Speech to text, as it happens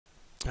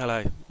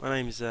Hello, my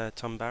name is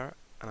Tom Barrett,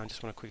 and I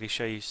just want to quickly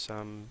show you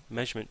some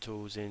measurement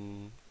tools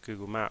in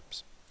Google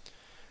Maps.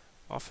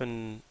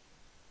 Often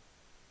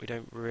we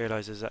don't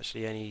realize there's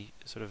actually any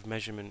sort of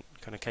measurement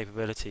kind of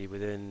capability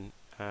within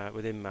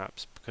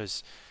Maps,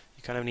 because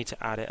you kind of need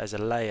to add it as a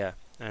layer.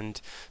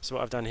 And so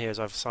what I've done here is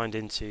I've signed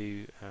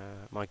into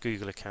my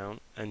Google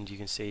account, and you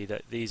can see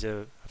that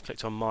I've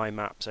clicked on My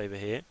Maps over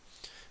here,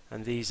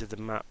 and these are the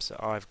maps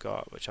that I've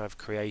got, which I've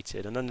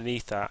created, and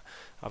underneath that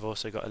I've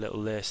also got a little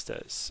list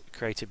that's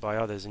created by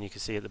others, and you can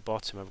see at the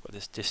bottom I've got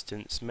this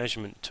distance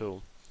measurement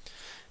tool.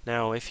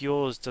 Now if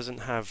yours doesn't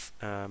have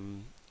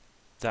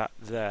that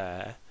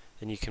there,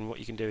 then what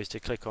you can do is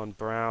to click on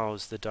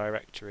Browse the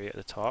directory at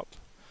the top,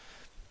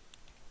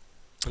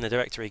 and the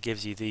directory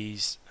gives you the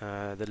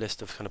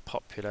list of kind of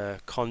popular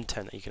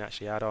content that you can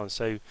actually add on.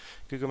 So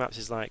Google Maps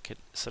is like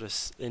sort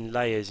of in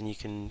layers, and you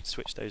can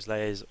switch those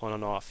layers on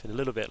and off, and a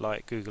little bit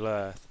like Google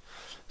Earth.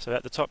 So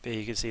at the top here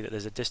you can see that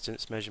there's a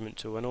distance measurement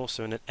tool and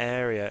also an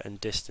area and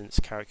distance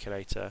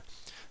calculator.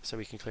 So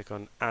we can click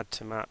on Add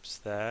to Maps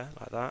there,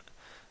 like that,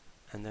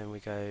 and then we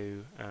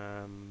go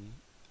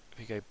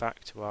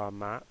back to our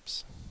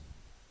maps.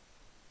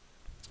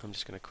 I'm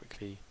just going to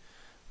quickly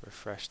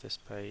refresh this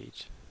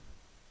page,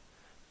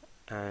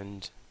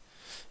 and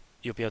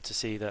you'll be able to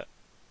see that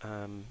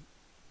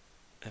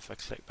if I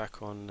click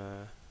back on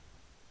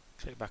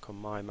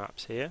My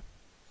Maps here,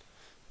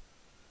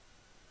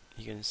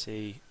 you can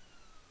see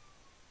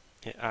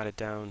it added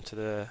down to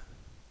the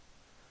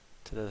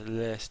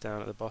list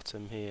down at the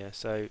bottom here.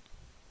 So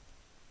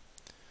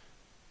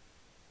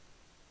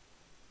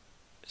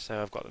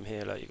I've got them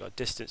here. Like, you've got a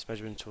distance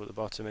measurement tool at the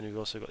bottom, and we've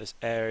also got this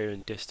area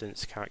and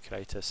distance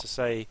calculator. So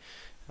say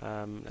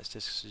let's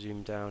just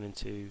zoom down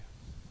into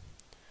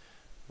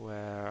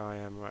where I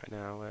am right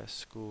now, where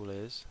school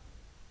is,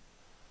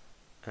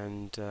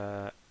 and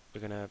we're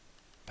going to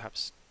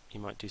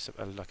you might do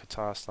something like a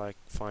task like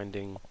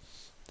finding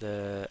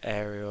the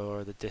area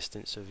or the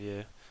distance of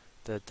the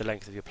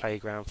length of your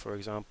playground, for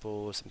example,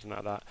 or something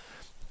like that.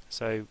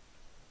 So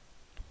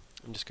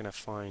I'm just going to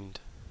find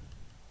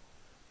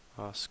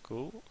our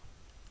school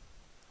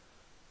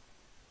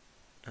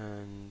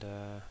and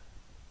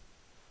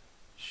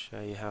show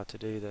you how to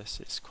do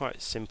this. It's quite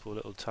a simple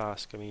little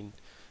task. I mean,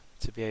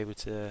 to be able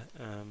to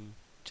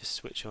just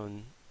switch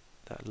on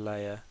that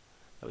layer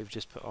that we've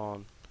just put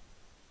on.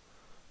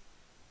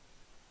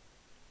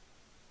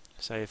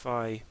 So if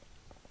I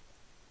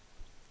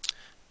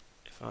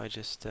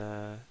just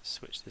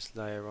switch this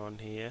layer on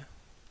here,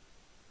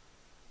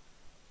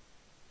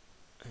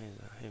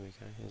 here we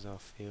go, here's our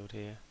field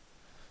here.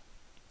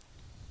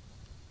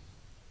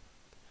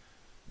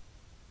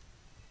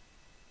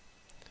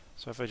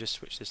 So if I just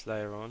switch this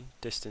layer on,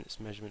 distance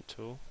measurement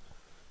tool,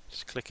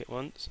 just click it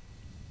once,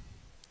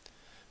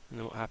 and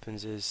then what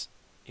happens is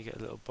you get a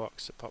little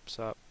box that pops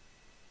up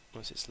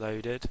once it's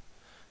loaded,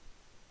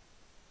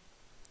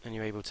 and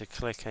you're able to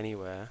click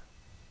anywhere,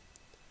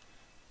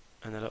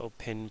 and the little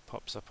pin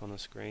pops up on the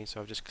screen.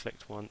 So I've just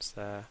clicked once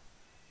there,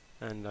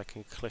 and I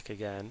can click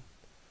again,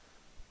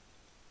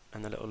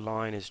 and the little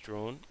line is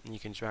drawn, and you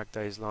can drag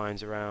those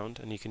lines around,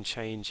 and you can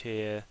change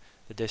here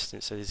the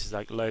distance. So this is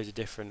like loads of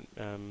different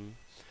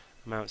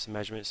amounts of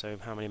measurement, so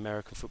how many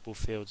American football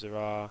fields there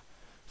are,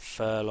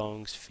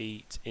 furlongs,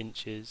 feet,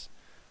 inches.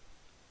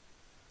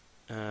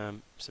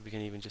 So we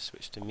can even just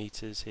switch to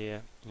meters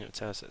here, and it'll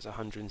tell us it's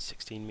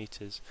 116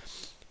 meters.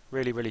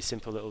 Really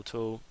simple little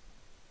tool,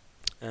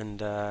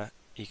 and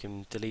you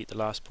can delete the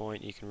last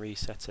point, you can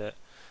reset it,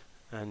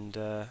 and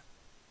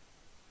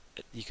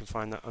you can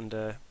find that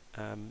under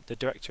the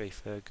directory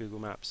for Google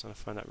Maps, and I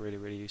find that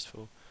really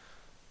useful.